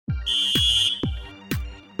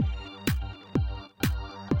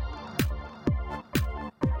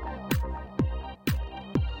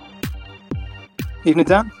Evening,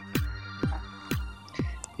 Dan.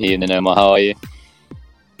 Evening, Omar. How are you?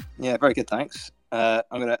 Yeah, very good, thanks. I'm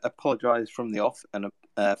going to apologise from the off and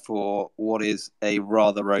for what is a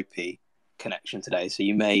rather ropey connection today. So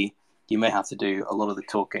you may have to do a lot of the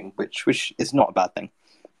talking, which is not a bad thing.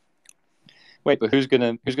 Wait, but who's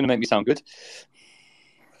gonna make me sound good?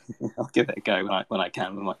 I'll give it a go when I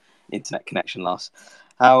can when my internet connection lasts.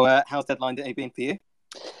 How's deadline day been for you?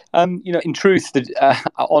 In truth,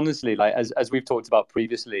 honestly, like as we've talked about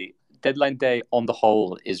previously, deadline day on the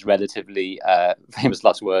whole is relatively famous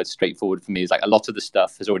last words straightforward for me. It's like a lot of the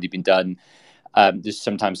stuff has already been done. There's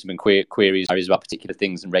sometimes some queries about particular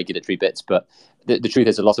things and regulatory bits, but the truth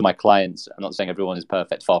is a lot of my clients, I'm not saying everyone is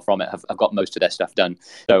perfect, far from it, have got most of their stuff done.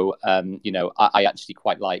 So, I actually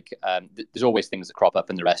quite like, there's always things that crop up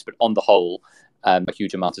and the rest, but on the whole, a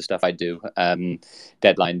huge amount of stuff I do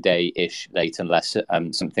deadline day-ish late unless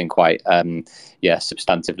something quite,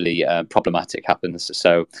 substantively problematic happens.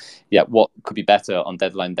 So, yeah, what could be better on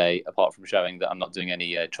deadline day, apart from showing that I'm not doing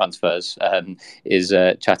any transfers, is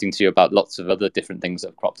chatting to you about lots of other different things that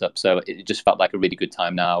have cropped up. So it just felt like a really good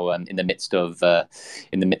time now, in the midst of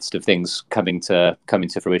things coming to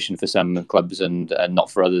fruition for some clubs and not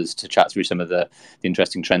for others, to chat through some of the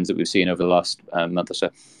interesting trends that we've seen over the last month or so.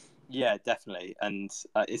 Yeah, definitely, and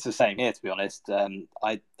it's the same here. To be honest,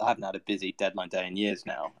 I haven't had a busy deadline day in years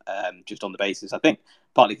now. Just on the basis, I think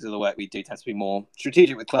partly because of the work we do tends to be more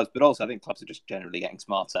strategic with clubs, but also I think clubs are just generally getting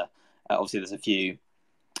smarter. Obviously, there's a few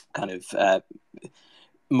kind of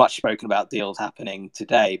much spoken about deals happening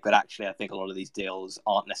today, but actually I think a lot of these deals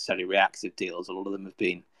aren't necessarily reactive deals. A lot of them have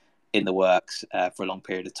been in the works for a long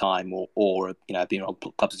period of time, or been on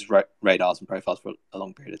clubs' radars and profiles for a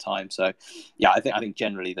long period of time. So yeah, I think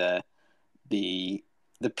generally the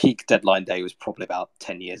peak deadline day was probably about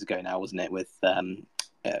 10 years ago now, wasn't it, with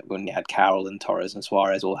when you had Carroll and Torres and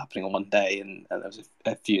Suarez all happening on one day, and there was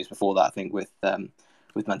a few years before that, I think, with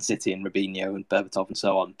Man City and Robinho and Berbatov and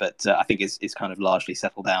so on. But I think it's kind of largely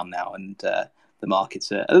settled down now, and the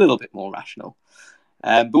market's a little bit more rational.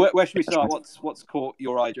 But where should we start? What's caught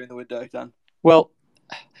your eye during the window, Dan? Well,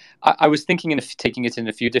 I was thinking of taking it in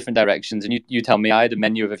a few different directions, and you tell me. I had a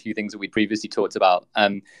menu of a few things that we previously talked about,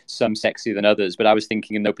 some sexier than others, but I was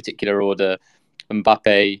thinking in no particular order: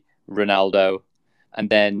 Mbappe, Ronaldo, and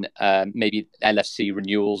then maybe LFC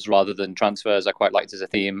renewals rather than transfers. I quite liked as a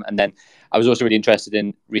theme. And then I was also really interested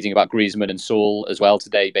in reading about Griezmann and Saul as well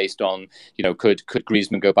today, based on, could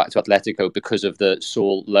Griezmann go back to Atletico because of the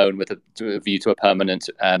Saul loan with a view to a permanent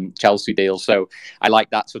Chelsea deal. So I like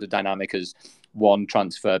that sort of dynamic as one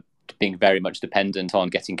transfer being very much dependent on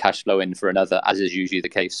getting cash flow in for another, as is usually the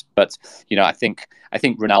case. But I think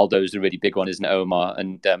Ronaldo's the really big one, isn't it, Omar?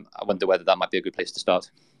 And I wonder whether that might be a good place to start.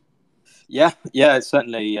 Yeah, it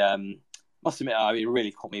certainly must admit, it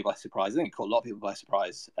really caught me by surprise. I think it caught a lot of people by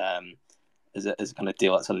surprise as a kind of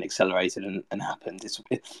deal that suddenly accelerated and happened.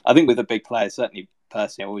 I think with a big player, certainly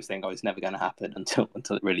personally, I always think it's never going to happen until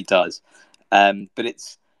it really does. But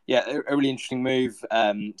it's a really interesting move.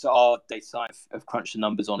 So our data science have crunched the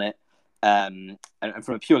numbers on it, and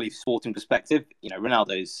from a purely sporting perspective,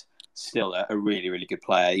 Ronaldo's still a really, really good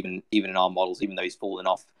player, even in our models, even though he's fallen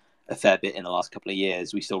off a fair bit in the last couple of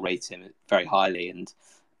years. We still rate him very highly, and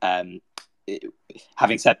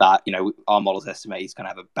having said that, our models estimate he's going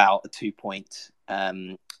to have about a 2-point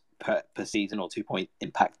per season, or 2-point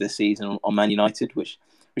impact this season on Man United, which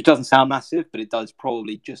doesn't sound massive, but it does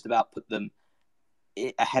probably just about put them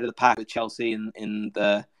ahead of the pack with Chelsea in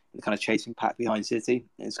the kind of chasing pack behind City.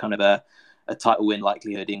 It's kind of a title win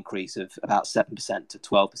likelihood increase of about 7% to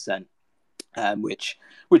 12%. Which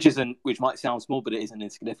might sound small, but it isn't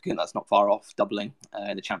insignificant. That's not far off doubling.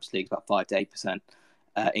 In the Champions League, about 5 to 8%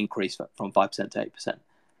 increase from 5% to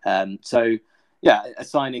 8%. So yeah,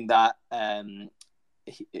 assigning that,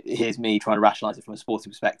 here's me trying to rationalise it from a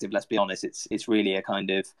sporting perspective. Let's be honest, it's really a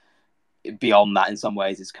kind of beyond that in some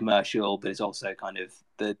ways. It's commercial, but it's also kind of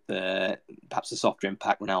the perhaps the softer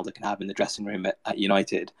impact Ronaldo can have in the dressing room at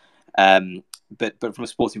United. But from a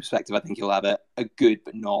sporting perspective, I think he'll have a good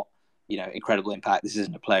but not incredible impact. This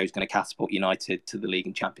isn't a player who's going to catapult United to the league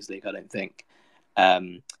and Champions League, I don't think.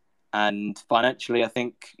 And financially, I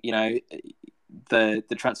think the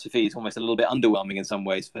transfer fee is almost a little bit underwhelming in some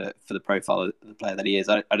ways for the profile of the player that he is.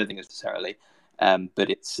 I don't think necessarily, but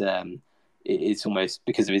it's almost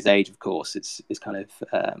because of his age, of course. It's kind of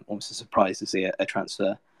almost a surprise to see a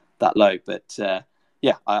transfer that low. But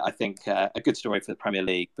I think a good story for the Premier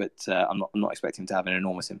League, but I'm not expecting him to have an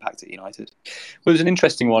enormous impact at United. Well, it was an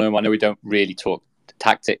interesting one. I know we don't really talk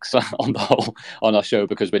tactics on the whole on our show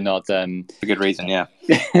because we're not for good reason, yeah.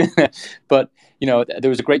 But there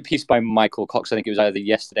was a great piece by Michael Cox, I think it was either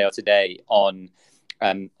yesterday or today, on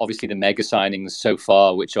obviously the mega signings so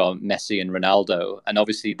far, which are Messi and Ronaldo, and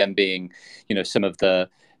obviously them being, some of the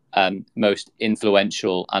most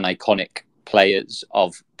influential and iconic players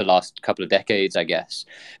of the last couple of decades, I guess.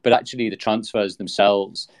 But actually, the transfers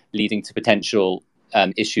themselves leading to potential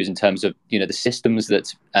issues in terms of the systems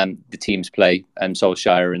that the teams play,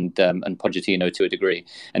 Solskjaer and Pochettino to a degree,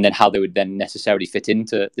 and then how they would then necessarily fit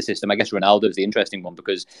into the system. I guess Ronaldo is the interesting one,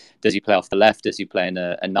 because does he play off the left? Does he play in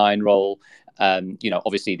a nine role?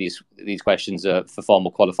 Obviously these questions are for far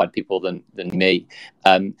more qualified people than me.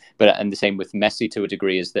 And the same with Messi to a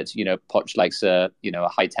degree, is that Poch likes a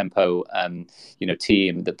high tempo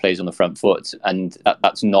team that plays on the front foot, and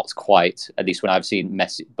that's not quite, at least when I've seen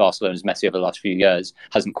Barcelona's Messi over the last few years,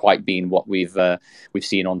 hasn't quite been what we've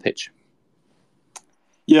seen on pitch.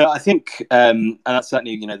 Yeah, I think, and that's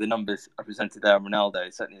certainly the numbers are presented there on Ronaldo.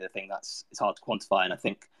 It's certainly the thing it's hard to quantify, and I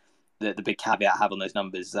think the big caveat I have on those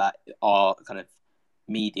numbers that are kind of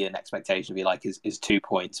median expectation, if you like, is 2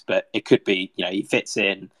 points, but it could be he fits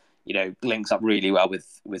in, links up really well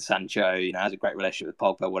with Sancho, has a great relationship with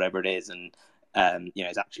Pogba, whatever it is, and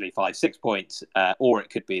is actually 5-6 points, or it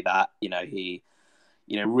could be that he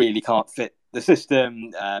really can't fit the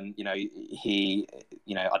system. He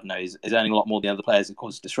I don't know, is earning a lot more than the other players and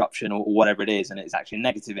causes disruption or whatever it is, and it's actually a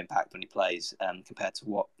negative impact when he plays compared to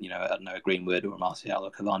what I don't know, a Greenwood or a Martial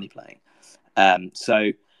or Cavani playing.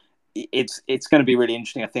 So it's going to be really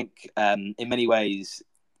interesting. I think in many ways,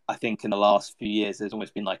 I think in the last few years there's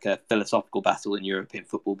almost been like a philosophical battle in European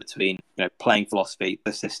football between playing philosophy,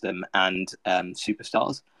 the system, and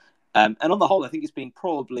superstars. And on the whole, I think it's been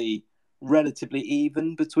probably relatively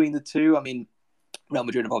even between the two. I mean, Real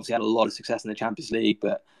Madrid have obviously had a lot of success in the Champions League,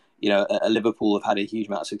 but Liverpool have had a huge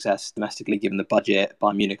amount of success domestically given the budget.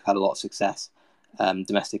 Bayern Munich have had a lot of success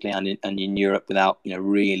domestically and in Europe without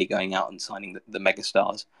really going out and signing the mega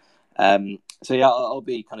stars. So yeah, I'll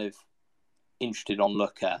be kind of interested on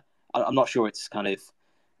Lucca. I'm not sure it's kind of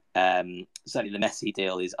certainly the Messi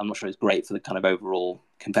deal is. I'm not sure it's great for the kind of overall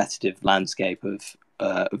competitive landscape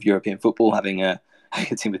of European football, having a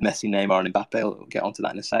team with Messi, Neymar, and Mbappe. We'll get onto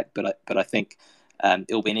that in a sec. But I think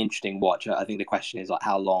it'll be an interesting watch. I think the question is like,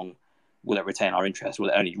 how long will it retain our interest? Will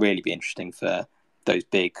it only really be interesting for those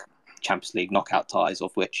big Champions League knockout ties,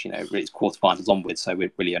 of which really it's quarterfinals onwards? So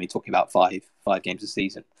we're really only talking about five games a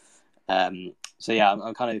season. So yeah,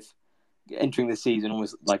 I'm kind of entering the season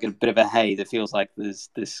almost like a bit of a haze. It feels like there's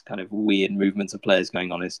this kind of weird movements of players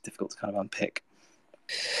going on. It's difficult to kind of unpick.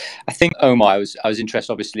 I think, Omar, I was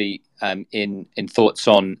interested, obviously, in thoughts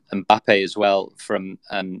on Mbappe as well from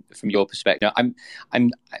your perspective.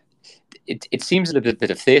 It seems a little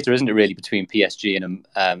bit of theatre, isn't it, really, between PSG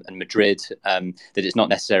and Madrid? That it's not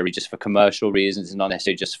necessarily just for commercial reasons, it's not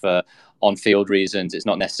necessarily just for on-field reasons, it's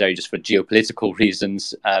not necessarily just for geopolitical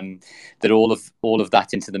reasons. That all of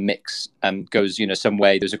that into the mix goes, some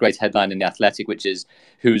way. There's a great headline in The Athletic, which is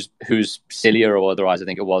who's sillier or otherwise, I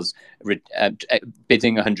think it was,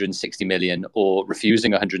 bidding 160 million or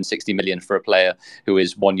refusing 160 million for a player who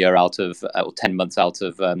is 1 year out of or 10 months out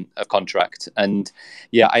of a contract. And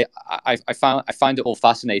yeah, I find it all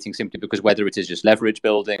fascinating, simply because whether it is just leverage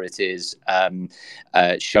building, or it is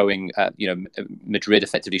showing Madrid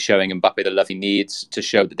effectively showing Mbappe the love he needs to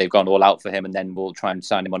show that they've gone all out for him, and then we'll try and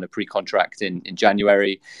sign him on a pre-contract in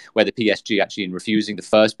January, where the PSG actually, in refusing the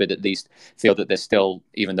first bid, at least feel that there's still,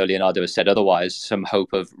 even though Leonardo has said otherwise, some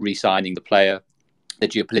hope of re-signing the player. The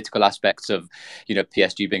geopolitical aspects of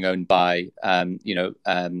PSG being owned by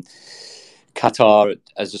Qatar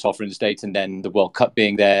as a sovereign state, and then the World Cup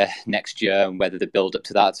being there next year, and whether the build up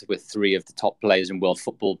to that with three of the top players in world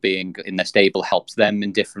football being in their stable helps them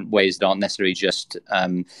in different ways that aren't necessarily just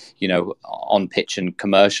on pitch and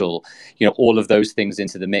commercial. All of those things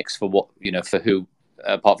into the mix for what for who,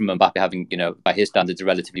 apart from Mbappe having by his standards a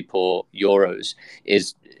relatively poor Euros,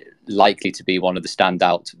 is likely to be one of the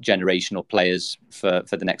standout generational players for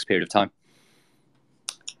the next period of time.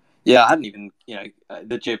 Yeah, I hadn't even,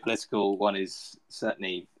 the geopolitical one is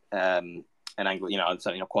certainly an angle, I'm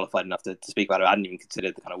certainly not qualified enough to speak about it. I hadn't even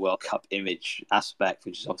considered the kind of World Cup image aspect,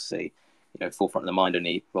 which is obviously, forefront of the mind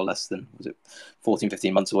only, less than, 14,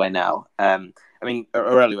 15 months away now. I mean,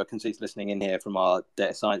 Aurelio, I can see he's listening in here from our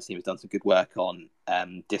data science team, has done some good work on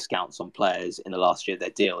discounts on players in the last year of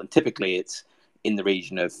their deal. And typically it's in the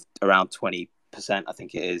region of around 20%, I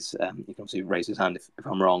think it is. You can obviously raise his hand if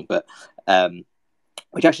I'm wrong, but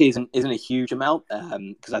which actually isn't a huge amount,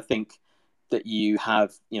 because I think that you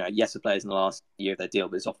have, yes, the players in the last year of their deal,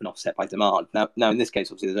 but it's often offset by demand. Now in this case,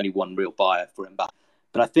 obviously, there's only one real buyer for Mbappe.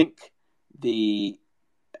 But I think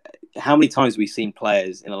how many times we've seen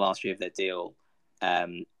players in the last year of their deal,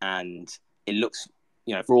 and it looks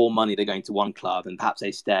for all money, they're going to one club and perhaps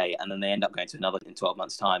they stay and then they end up going to another in 12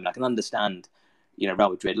 months' time. And I can understand, Real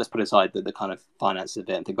Madrid, let's put aside the kind of finance of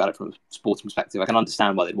it and think about it from a sporting perspective. I can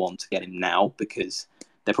understand why they'd want to get him now, because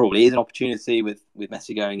there probably is an opportunity with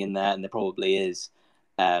Messi going in there, and there probably is,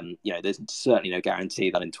 there's certainly no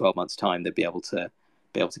guarantee that in 12 months' time they'd be able to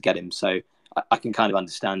get him. So I can kind of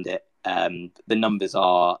understand it. The numbers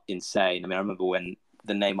are insane. I mean, I remember when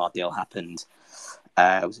the Neymar deal happened,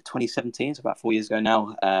 was it 2017? So about 4 years ago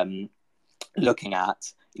now. Looking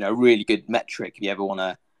at a really good metric if you ever want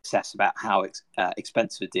to assess about how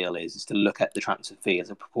expensive a deal is to look at the transfer fee as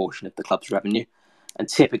a proportion of the club's revenue. And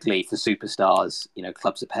typically for superstars,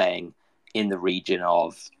 clubs are paying in the region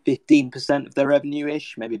of 15% of their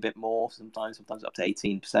revenue-ish, maybe a bit more, sometimes up to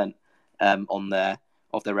 18%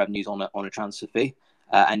 of their revenues on a transfer fee.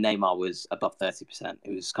 And Neymar was above 30%.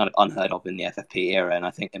 It was kind of unheard of in the FFP era, and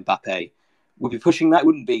I think Mbappe would be pushing that. It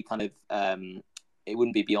wouldn't be it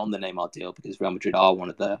wouldn't be beyond the Neymar deal, because Real Madrid are one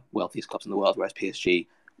of the wealthiest clubs in the world, whereas PSG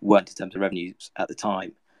weren't in terms of revenues at the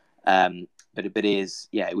time. But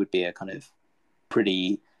it would be a kind of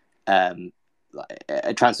pretty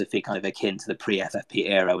a transfer fee kind of akin to the pre-FFP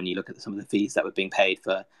era when you look at some of the fees that were being paid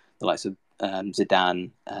for the likes of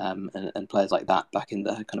Zidane and players like that back in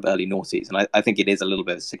the kind of early noughties. And I think it is a little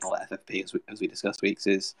bit of a signal that FFP, as we discussed weeks,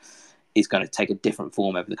 is going to take a different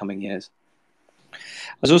form over the coming years. I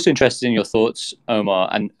was also interested in your thoughts, Omar,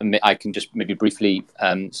 and I can just maybe briefly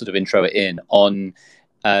sort of intro it in on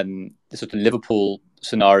the sort of Liverpool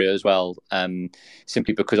scenario as well,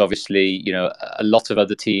 simply because obviously, a lot of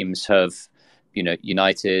other teams have,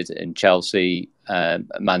 United and Chelsea,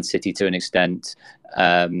 Man City to an extent,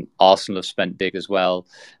 Arsenal have spent big as well.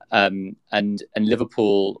 And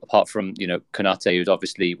Liverpool, apart from Konate, who's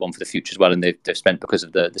obviously one for the future as well, and they've spent because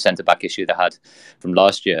of the centre back issue they had from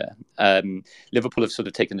last year. Liverpool have sort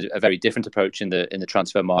of taken a very different approach in the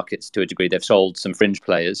transfer markets to a degree. They've sold some fringe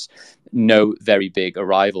players, no very big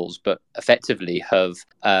arrivals, but effectively have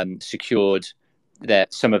secured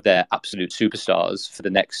some of their absolute superstars for the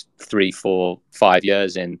next 3, 4, 5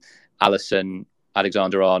 years in Alisson,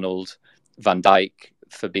 Alexander-Arnold, Van Dijk,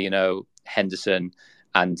 Fabinho, Henderson,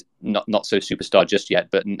 and not so superstar just yet,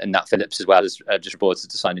 but Nat Phillips as well, as just reported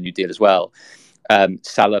to sign a new deal as well.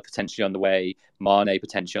 Salah potentially on the way, Mane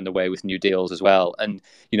potentially on the way with new deals as well. And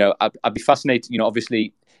I'd be fascinated.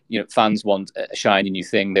 Obviously, fans want a shiny new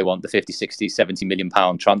thing. They want the 50, 60, 70 million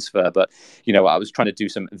pound transfer. But I was trying to do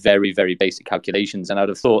some very, very basic calculations, and I'd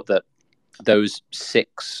have thought that those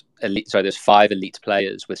 5 elite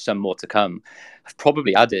players, with some more to come, have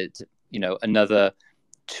probably added another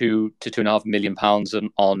 £2 to £2.5 million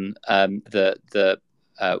on the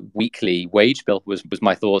weekly wage bill was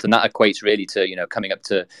my thought, and that equates really to coming up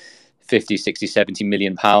to 50, 60, 70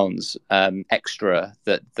 million pounds extra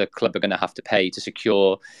that the club are going to have to pay to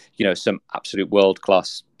secure some absolute world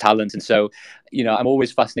class talent. And so I'm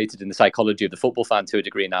always fascinated in the psychology of the football fan to a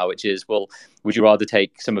degree now, which is, well, would you rather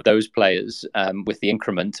take some of those players with the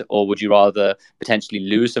increment, or would you rather potentially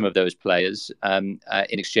lose some of those players in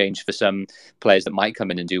exchange for some players that might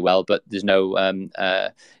come in and do well, but there's no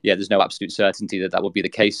absolute certainty that will be the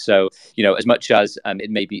case. So as much as it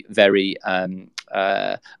may be very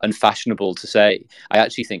unfashionable to say, I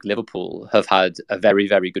actually think Liverpool have had a very,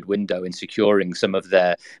 very good window in securing some of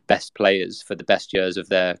their best players for the best years of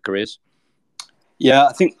their careers. Yeah,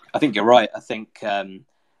 I think you're right. I think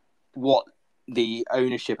what the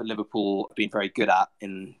ownership at Liverpool have been very good at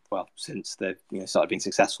since they've started being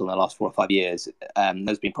successful in the last 4 or 5 years,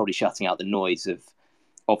 has been probably shutting out the noise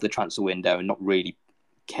of the transfer window and not really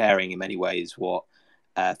caring in many ways what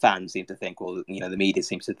fans seem to think, or the media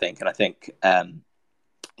seems to think. And I think the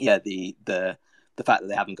fact that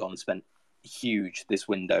they haven't gone and spent huge this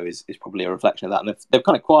window is probably a reflection of that. And they've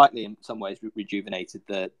kind of quietly in some ways rejuvenated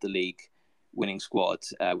the league winning squad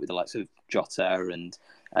with the likes of Jota and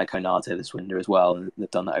Konate this winter as well, and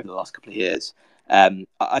they've done that over the last couple of years.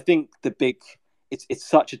 I think it's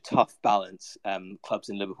such a tough balance, clubs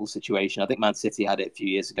in Liverpool's situation. I think Man City had it a few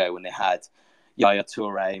years ago when they had Yaya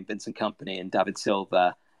Toure and Vincent Kompany and David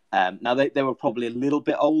Silva. Now they were probably a little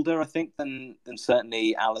bit older, I think, than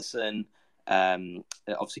certainly Alisson,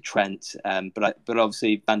 obviously Trent, but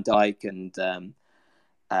obviously Van Dijk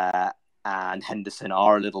and Henderson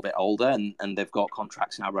are a little bit older, and they've got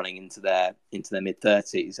contracts now running into their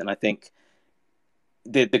mid-30s. And I think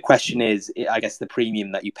the question is, I guess, the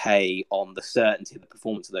premium that you pay on the certainty of the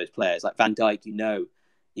performance of those players. Like Van Dijk,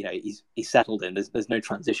 he's settled in. There's no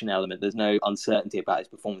transition element. There's no uncertainty about his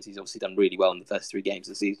performance. He's obviously done really well in the first 3 games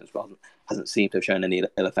of the season as well. Hasn't seemed to have shown any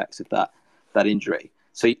ill effects of that injury.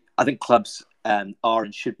 So I think clubs are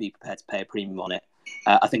and should be prepared to pay a premium on it.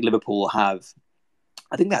 I think Liverpool have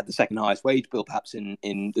I think they had the second highest wage bill perhaps in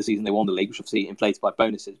the season they won the league, which obviously inflated by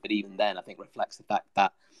bonuses. But even then, I think reflects the fact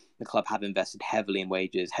that the club have invested heavily in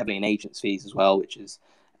wages, heavily in agents' fees as well, which is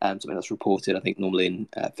something that's reported, I think, normally in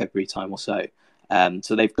February time or so.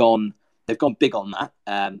 So they've gone big on that,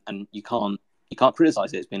 and you can't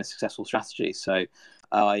criticise it. It's been a successful strategy. So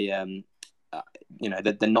they're not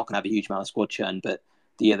going to have a huge amount of squad churn, but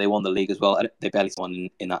the year they won the league as well, they barely won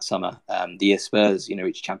in that summer. The year Spurs,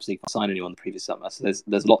 reached Champions League, signed anyone the previous summer. So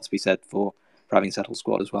there's a lot to be said for having a settled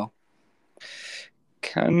squad as well.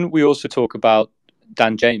 Can we also talk about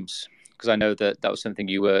Dan James? Because I know that was something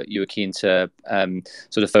you were keen to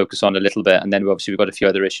sort of focus on a little bit, and then we've got a few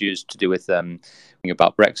other issues to do with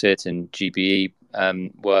about Brexit and GBE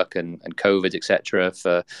work and COVID, etc.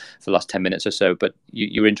 for the last 10 minutes or so. But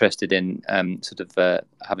you're interested in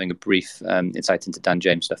having a brief insight into Dan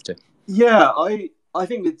James stuff too. Yeah, I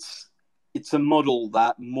think it's a model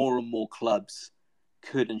that more and more clubs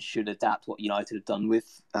could and should adapt what United have done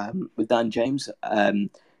with Dan James.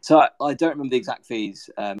 So I don't remember the exact fees.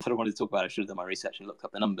 If I wanted to talk about it, I should have done my research and looked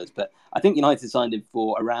up the numbers. But I think United signed him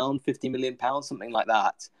for around £50 million, something like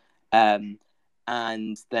that.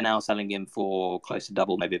 And they're now selling him for close to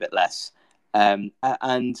double, maybe a bit less. And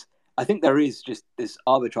I think there is just this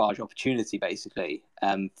arbitrage opportunity, basically,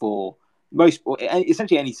 for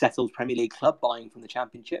essentially any settled Premier League club buying from the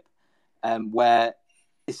Championship, where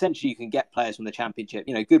essentially you can get players from the Championship,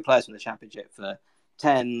 good players from the Championship for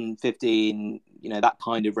 10, 15, that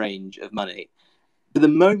kind of range of money. But the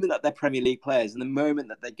moment that they're Premier League players and the moment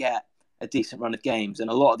that they get a decent run of games, and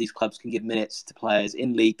a lot of these clubs can give minutes to players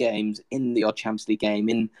in league games, in the odd Champions League game,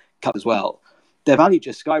 in Cup as well, their value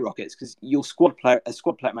just skyrockets because a squad player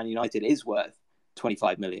at Man United is worth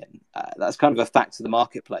 25 million. That's kind of a fact of the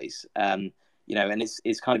marketplace, and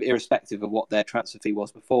it's kind of irrespective of what their transfer fee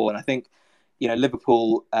was before. And I think,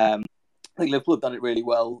 Liverpool have done it really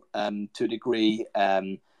well to a degree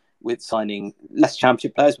with signing less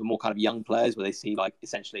Championship players, but more kind of young players where they see like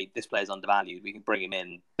essentially this player's undervalued. We can bring him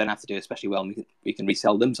in, don't have to do especially well, and we can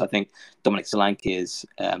resell them. So I think Dominic Solanke is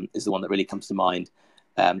the one that really comes to mind.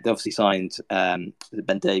 They obviously signed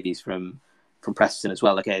Ben Davies from Preston as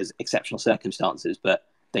well. Okay, it's exceptional circumstances, but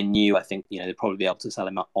they knew, I think, they'd probably be able to sell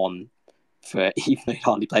him on for, even though he'd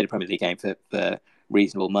hardly played a Premier League game, for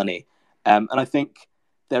reasonable money. And I think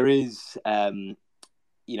there is,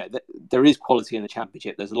 there is quality in the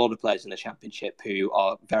Championship. There's a lot of players in the Championship who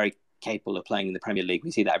are very capable of playing in the Premier League.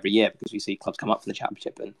 We see that every year because we see clubs come up from the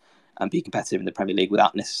Championship and be competitive in the Premier League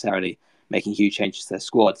without necessarily making huge changes to their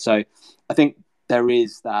squad. So I think there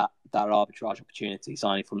is that arbitrage opportunity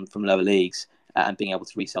signing from lower leagues and being able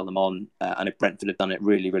to resell them on. I know Brentford have done it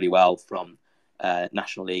really, really well from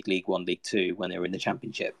National League, League One, League Two when they were in the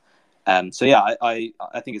Championship. So yeah, I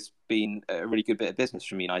think it's been a really good bit of business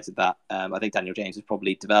from United. That I think Daniel James has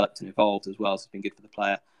probably developed and evolved as well, so it's been good for the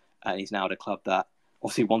player, and he's now at a club that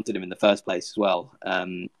obviously wanted him in the first place as well.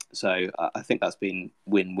 So I think that's been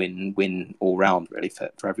win all round really for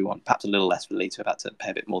everyone. Perhaps a little less for Leeds, who have had to pay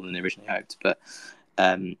a bit more than they originally hoped, but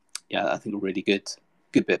yeah, I think a really good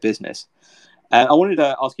bit of business. I wanted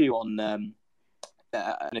to ask you on.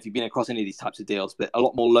 I don't know if you've been across any of these types of deals, but a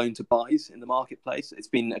lot more loan to buys in the marketplace. It's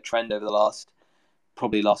been a trend over the last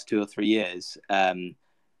 2 or 3 years. And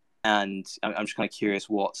I'm just kind of curious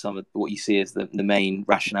what you see as the main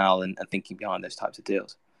rationale and thinking behind those types of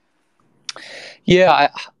deals. Yeah,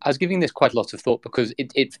 I was giving this quite a lot of thought because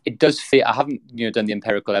it does fit. I haven't done the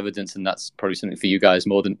empirical evidence, and that's probably something for you guys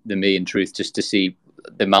more than me, in truth, just to see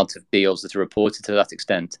the amount of deals that are reported to that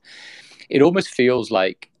extent. It almost feels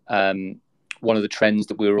like one of the trends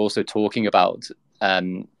that we were also talking about,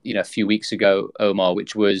 a few weeks ago, Omar,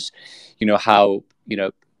 which was, how,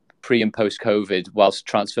 pre and post COVID, whilst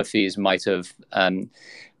transfer fees might have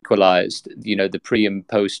equalized, the pre and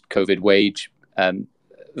post COVID wage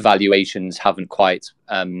valuations haven't quite,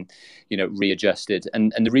 readjusted.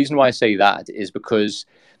 And the reason why I say that is because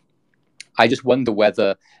I just wonder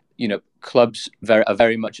whether, clubs are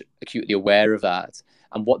very much acutely aware of that.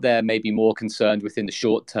 And what they're maybe more concerned with in the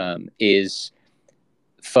short term is,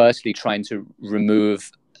 firstly, trying to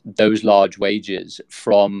remove those large wages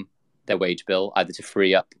from their wage bill, either to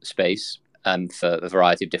free up space for a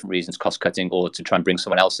variety of different reasons, cost cutting, or to try and bring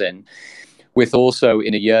someone else in, with also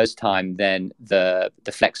in a year's time then the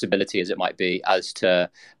flexibility, as it might be, as to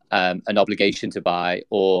an obligation to buy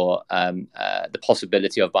or the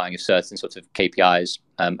possibility of buying if certain sorts of KPIs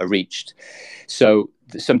are reached. So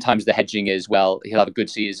sometimes the hedging is, well, he'll have a good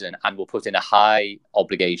season and we'll put in a high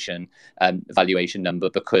obligation valuation number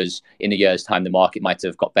because in a year's time the market might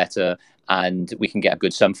have got better and we can get a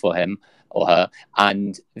good sum for him or her.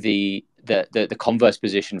 And the the converse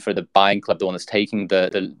position for the buying club, the one that's taking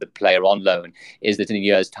the player on loan, is that in a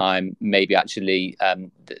year's time, maybe actually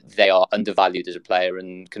they are undervalued as a player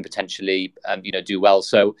and can potentially do well.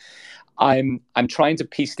 So I'm trying to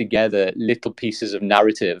piece together little pieces of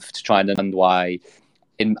narrative to try and understand why,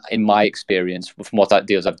 in my experience, from what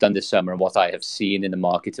deals I've done this summer and what I have seen in the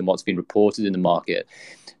market and what's been reported in the market,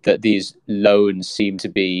 that these loans seem to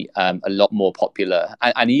be a lot more popular,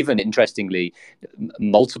 and even interestingly,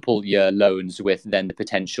 multiple year loans with then the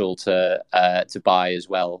potential to buy as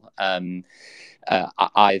well.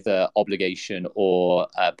 Either obligation or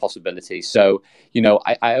possibility. So,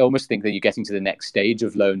 I almost think that you're getting to the next stage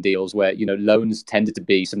of loan deals where, loans tended to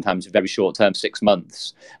be sometimes very short term, 6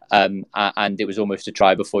 months. And it was almost a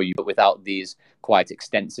try before you, but without these quite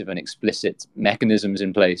extensive and explicit mechanisms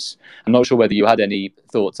in place. I'm not sure whether you had any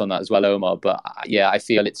thoughts on that as well, Omar, but yeah, I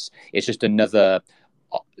feel it's just another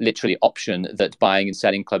literally option that buying and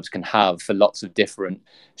selling clubs can have for lots of different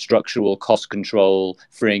structural cost control,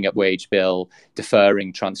 freeing up wage bill,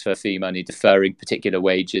 deferring transfer fee money, deferring particular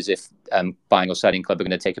wages if buying or selling club are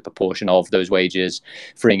going to take a proportion of those wages,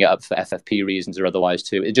 freeing it up for FFP reasons or otherwise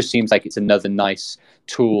too. It just seems like it's another nice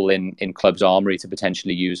tool in clubs' armory to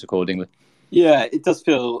potentially use accordingly. Yeah, it does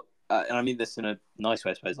feel, and I mean this in a nice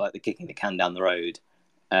way, I suppose, like the kicking the can down the road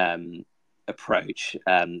approach,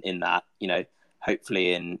 in that,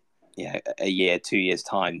 hopefully in a year, 2 years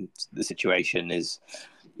time, the situation is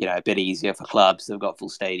a bit easier for clubs. They've got full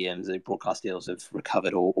stadiums, the broadcast deals have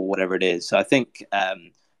recovered, or whatever it is. So I think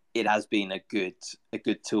it has been a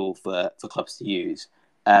good tool for clubs to use.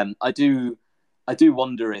 I do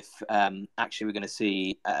wonder if actually we're going to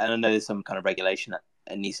see, and I know there's some kind of regulation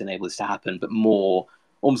that needs to enable this to happen, but more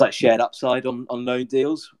almost like shared upside on loan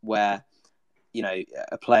deals where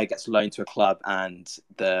a player gets loaned to a club, and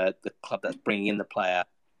the club that's bringing in the player,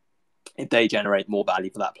 if they generate more value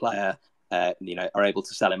for that player, are able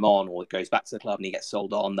to sell him on, or it goes back to the club and he gets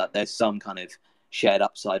sold on, that there's some kind of shared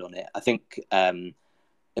upside on it. I think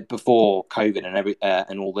before COVID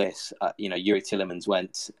and all this, Yuri Tillemans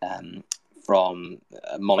went from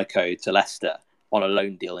Monaco to Leicester on a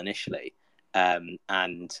loan deal initially,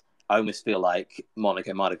 and I almost feel like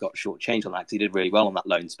Monaco might have got shortchanged on that because he did really well on that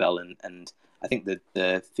loan spell, and I think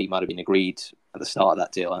the fee might have been agreed at the start of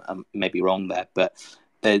that deal. I may be wrong there, but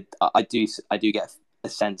I do get a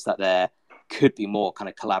sense that there could be more kind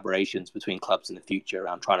of collaborations between clubs in the future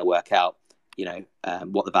around trying to work out,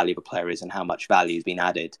 what the value of a player is and how much value has been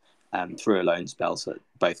added through a loan spell, so that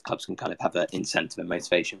both clubs can kind of have an incentive and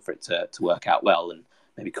motivation for it to work out well, and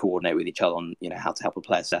maybe coordinate with each other on how to help a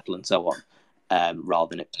player settle and so on.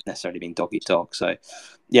 Rather than it necessarily being dog eat dog. So,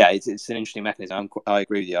 yeah, it's an interesting mechanism. I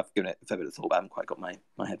agree with you. I've given it a fair bit of thought, but I haven't quite got my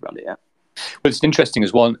head around it yet. Well, it's interesting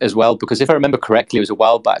as well, because if I remember correctly, it was a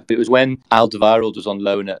while back, but it was when Alderweireld was on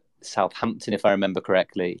loan at Southampton, if I remember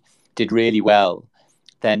correctly, did really well.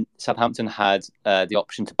 Then Southampton had the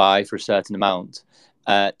option to buy for a certain amount.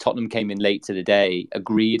 Tottenham came in late to the day,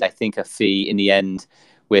 agreed, I think, a fee in the end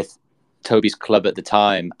with Toby's club at the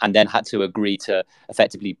time, and then had to agree to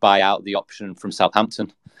effectively buy out the option from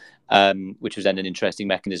Southampton, which was then an interesting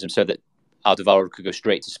mechanism so that Alderweireld could go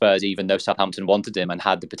straight to Spurs, even though Southampton wanted him and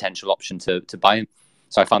had the potential option to buy him.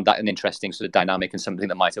 So I found that an interesting sort of dynamic and something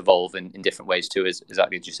that might evolve in different ways too,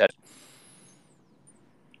 exactly as you said.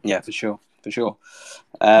 Yeah, for sure.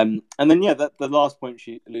 And then, the last point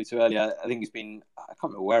you alluded to earlier, I think it's been, I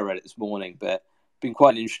can't remember where I read it this morning, but been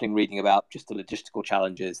quite interesting reading about just the logistical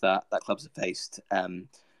challenges that clubs have faced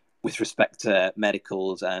with respect to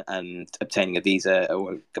medicals and obtaining a visa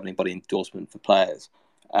or a governing body endorsement for players.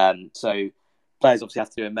 So players obviously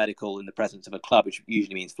have to do a medical in the presence of a club, which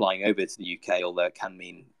usually means flying over to the UK, although it can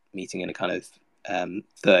mean meeting in a kind of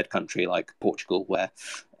third country like Portugal, where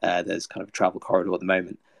there's kind of a travel corridor at the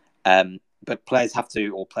moment. But players have to,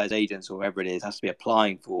 or players' agents, or whoever it is, has to be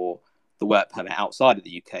applying for the work permit outside of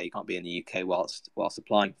the UK. You can't be in the UK whilst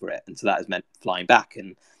applying for it. And so that has meant flying back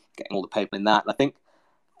and getting all the paper in that. And I think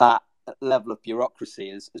that level of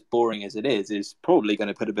bureaucracy, as boring as it is probably going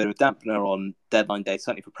to put a bit of a dampener on deadline day,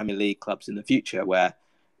 certainly for Premier League clubs in the future, where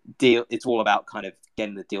it's all about kind of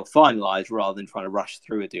getting the deal finalised rather than trying to rush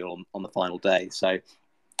through a deal on the final day. So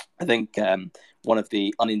I think one of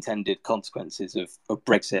the unintended consequences of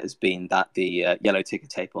Brexit has been that the yellow ticker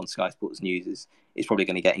tape on Sky Sports News is probably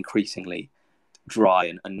going to get increasingly dry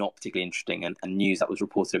and not particularly interesting, and news that was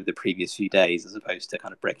reported over the previous few days as opposed to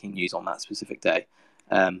kind of breaking news on that specific day.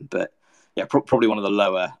 But yeah, probably one of the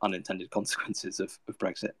lower unintended consequences of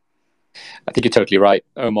Brexit. I think you're totally right,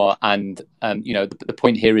 Omar. And the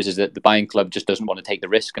point here is that the buying club just doesn't want to take the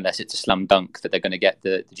risk unless it's a slam dunk that they're going to get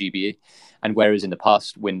the GBE. And whereas in the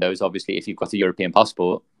past windows, obviously, if you've got a European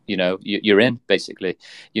passport, you're in, basically.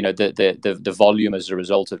 The volume as a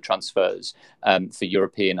result of transfers for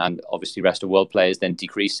European and obviously rest of world players then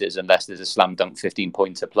decreases unless there's a slam dunk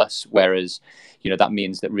 15-pointer plus. Whereas, that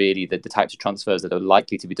means that really the types of transfers that are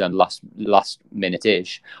likely to be done last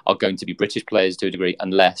minute-ish are going to be British players to a degree,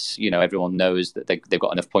 unless, everyone knows that they've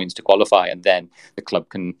got enough points to qualify, and then the club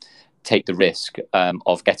can take the risk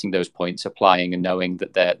of getting those points, applying and knowing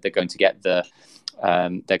that they're going to get the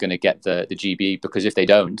GB, because if they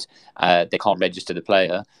don't, they can't register the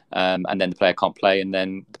player, and then the player can't play, and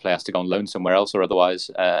then the player has to go on loan somewhere else or otherwise,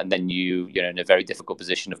 and then you're in a very difficult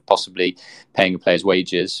position of possibly paying a player's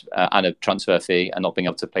wages and a transfer fee and not being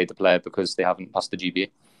able to play the player because they haven't passed the GB.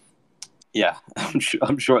 Yeah,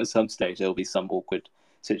 I'm sure at some stage there'll be some awkward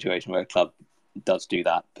situation where a club does do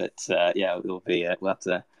that, but we'll have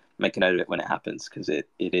to make a note of it when it happens, because it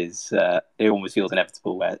almost feels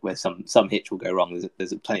inevitable where some hitch will go wrong.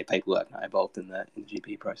 There's plenty of paperwork now involved in the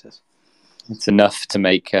GP process. It's enough to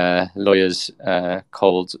make lawyers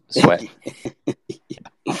cold sweat. Yeah,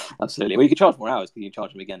 absolutely. Well, you can charge more hours, because you can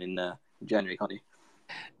charge them again in January, can't you?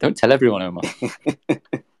 Don't tell everyone, Omar.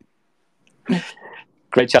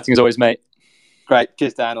 Great chatting as always, mate. Great.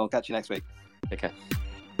 Cheers, Dan. I'll catch you next week. Okay.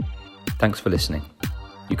 Thanks for listening.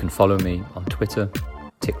 You can follow me on Twitter,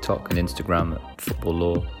 TikTok and Instagram at Football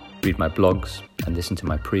Law, read my blogs and listen to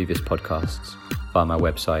my previous podcasts via my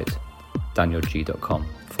website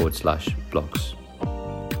danielg.com/blogs.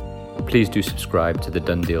 Please do subscribe to the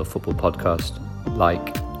Done Deal Football Podcast,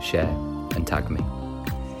 like, share and tag me.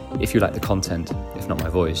 If you like the content, if not my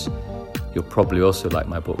voice, you'll probably also like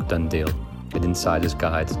my book Done Deal, an insider's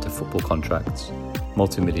guide to football contracts,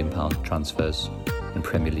 multi-million-pound transfers and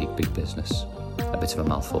Premier League big business. A bit of a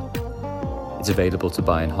mouthful. It's available to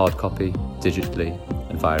buy in hard copy, digitally,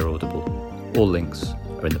 and via Audible. All links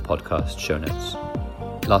are in the podcast show notes.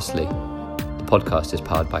 Lastly, the podcast is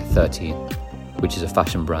powered by 13, which is a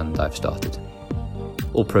fashion brand I've started.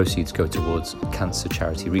 All proceeds go towards cancer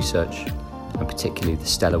charity research, and particularly the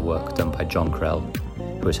stellar work done by John Krell,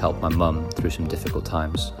 who has helped my mum through some difficult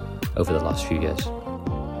times over the last few years.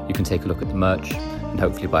 You can take a look at the merch and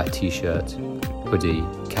hopefully buy a t-shirt, hoodie,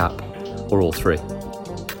 cap, or all three.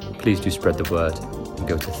 Please do spread the word and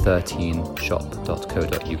go to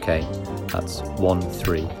 13shop.co.uk. That's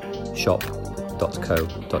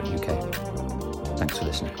 13shop.co.uk. Thanks for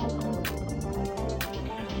listening.